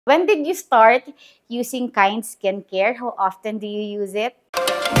When did you start using Kind skincare? How often do you use it?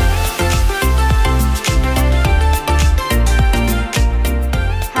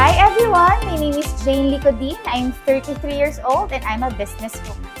 Hi everyone, my name is Jane Licudine. I'm 33 years old and I'm a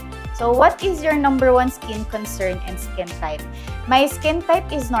businesswoman. So what is your number one skin concern and skin type? My skin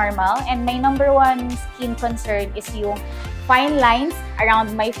type is normal and my number one skin concern is yung fine lines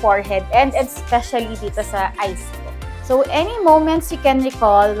around my forehead and especially dito sa eyes ko. So any moments you can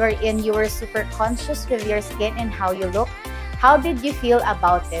recall wherein you were super conscious with your skin and how you look, how did you feel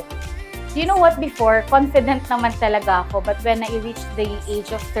about it? You know what, before, confident naman talaga ako, but when I reached the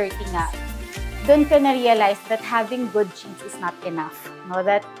age of 30 nga, dun ko na-realize that having good genes is not enough. No?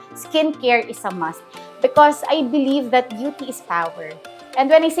 That skincare is a must. Because I believe that beauty is power. And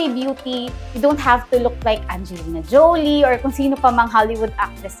when I say beauty, you don't have to look like Angelina Jolie or kung sino pa mang Hollywood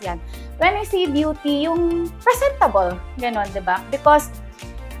actress yan. When I say beauty, yung presentable. Ganon, diba? Because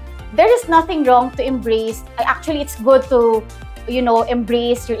there is nothing wrong to embrace. Actually, it's good to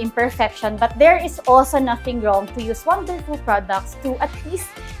embrace your imperfection, but there is also nothing wrong to use wonderful products to at least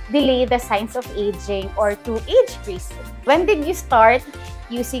delay the signs of aging or to age gracefully. When did you start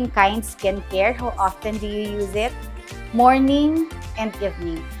using Kind skincare? How often do you use it? Morning and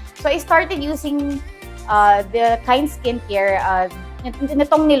evening. So I started using the Kind skincare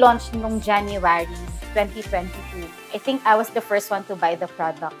nitong nilaunch nung January 2022. I think I was the first one to buy the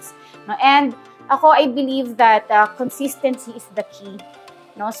products. No? And I believe that consistency is the key.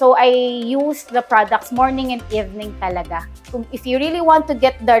 No? So I use the products morning and evening talaga. If you really want to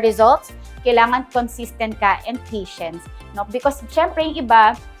get the results, kailangan consistent ka and patience. No? Because syempre yung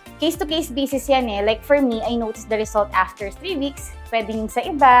iba, case-to-case basis yan eh. Like for me, I noticed the result after 3 weeks. Pwedeng sa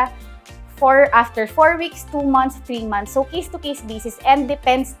iba, after 4 weeks, 2 months, 3 months. So case-to-case basis and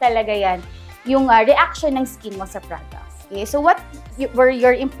depends talaga yan yung reaction ng skin mo sa products. Okay, so what were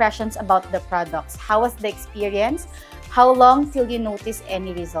your impressions about the products? How was the experience? How long till you notice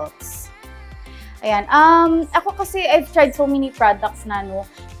any results? Ayan, ako kasi I've tried so many products na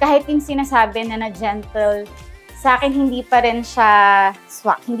kahit yung sinasabi na gentle, sa akin hindi pa rin siya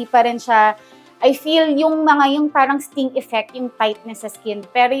swak, hindi pa rin siya, I feel yung parang sting effect, yung tightness sa skin.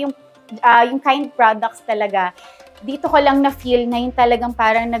 Pero yung Kind products talaga, dito ko lang na-feel na yung talagang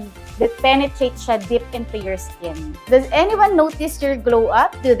parang nag-penetrate siya deep into your skin. Does anyone notice your glow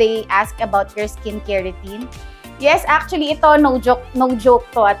up? Do they ask about your skincare routine? Yes, actually, ito, no joke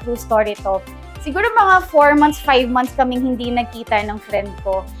to, true story to. Siguro mga 4 months, 5 months kaming hindi nagkita ng friend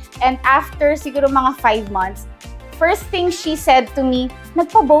ko. And after siguro mga 5 months, first thing she said to me,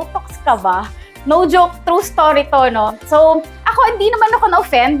 nagpa-botox ka ba? No joke, true story to, no? So, hindi naman ako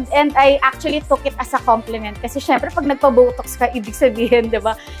na-offend and I actually took it as a compliment. Kasi syempre, pag nagpa-botox ka, ibig sabihin, di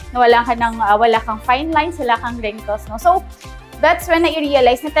ba, na wala kang fine lines, wala kang wrinkles, no? So, that's when I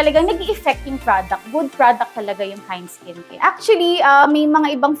realized na talagang nag-i-effect yung product. Good product talaga yung Kind skincare. Actually, may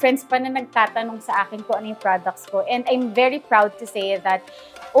mga ibang friends pa na nagtatanong sa akin kung ano yung products ko. And I'm very proud to say that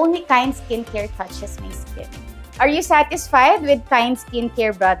only Kind skincare touches my skin. Are you satisfied with Kind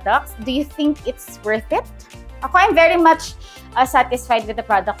skincare products? Do you think it's worth it? I'm very much satisfied with the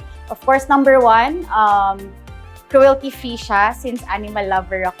product. Of course, number one, cruelty-free siya since animal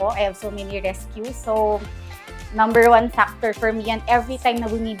lover ako. I have so many rescues. So, number one factor for me yan. Every time na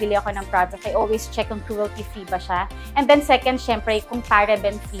bumibili ako ng product, I always check kung cruelty-free ba siya. And then second, syempre, kung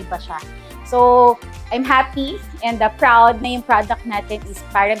paraben-free ba siya. So, I'm happy and proud na yung product natin is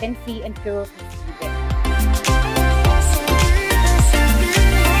paraben-free and cruelty-free.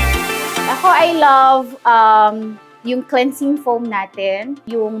 I love yung cleansing foam natin,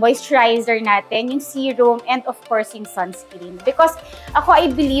 yung moisturizer natin, yung serum, and of course, yung sunscreen. Because I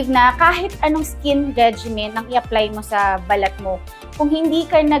believe na kahit anong skin regimen ang i-apply mo sa balat mo, kung hindi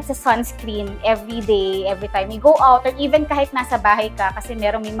ka nagsa-sunscreen every day, every time you go out, or even kahit nasa bahay ka, kasi may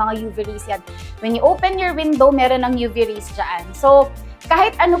mga UV rays yan. When you open your window, meron ng UV rays dyan. So,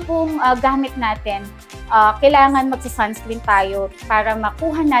 kahit ano pong gamit natin, kailangan magsa-sunscreen tayo para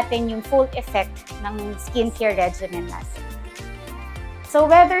makuha natin yung full effect ng skincare regimen natin. So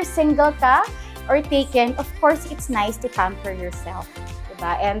whether single ka or taken, of course, it's nice to pamper yourself.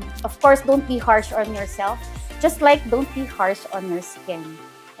 Diba? And of course, don't be harsh on yourself. Just like don't be harsh on your skin.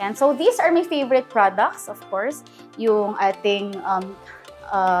 And so these are my favorite products, of course. Yung ating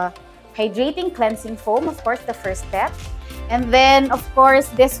hydrating cleansing foam, of course, the first step. And then, of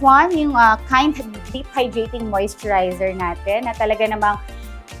course, this one, yung Kind Deep Hydrating Moisturizer natin, na talaga namang,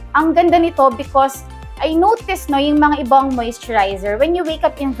 ang ganda nito because I noticed, yung mga ibang moisturizer, when you wake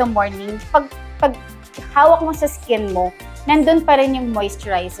up in the morning, pag hawak mo sa skin mo, nandun pa rin yung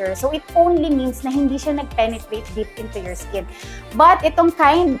moisturizer. So, it only means na hindi siya nag-penetrate deep into your skin. But, itong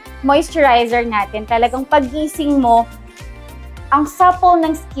kind moisturizer natin, talagang pagising mo, ang supple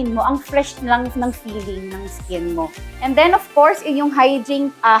ng skin mo, ang fresh lang ng feeling ng skin mo. And then, of course, yung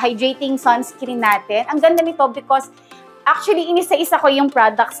hydrating sunscreen natin. Ang ganda nito because actually, inisa-isa ko yung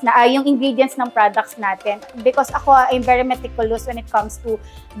products na, yung ingredients ng products natin because ako I'm very meticulous when it comes to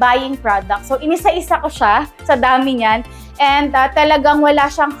buying products. So, inisa-isa ko siya sa dami niyan and talagang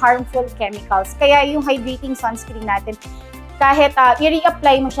wala siyang harmful chemicals. Kaya yung hydrating sunscreen natin, kahit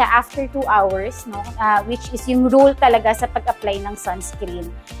i-reapply mo siya after 2 hours, no? Which is yung rule talaga sa pag-apply ng sunscreen,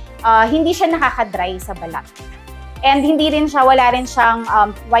 hindi siya nakaka-dry sa balat. And hindi rin siya, wala rin siyang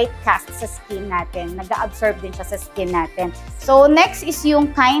white cast sa skin natin. Nag-absorb din siya sa skin natin. So, next is yung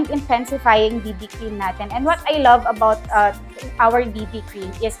Kind Intensifying BB Cream natin. And what I love about our BB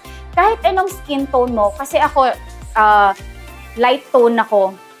Cream is kahit anong skin tone mo, kasi ako, light tone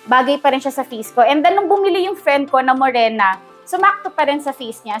ako, bagay pa rin siya sa face ko. And then, nung bumili yung friend ko na morena, sumakto pa rin sa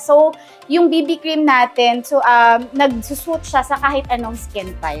face niya. So, yung BB cream natin, so, nagsusuit siya sa kahit anong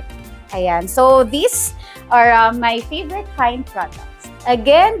skin type. Ayan. So, these are my favorite Kind products.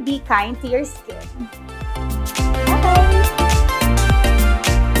 Again, be kind to your skin.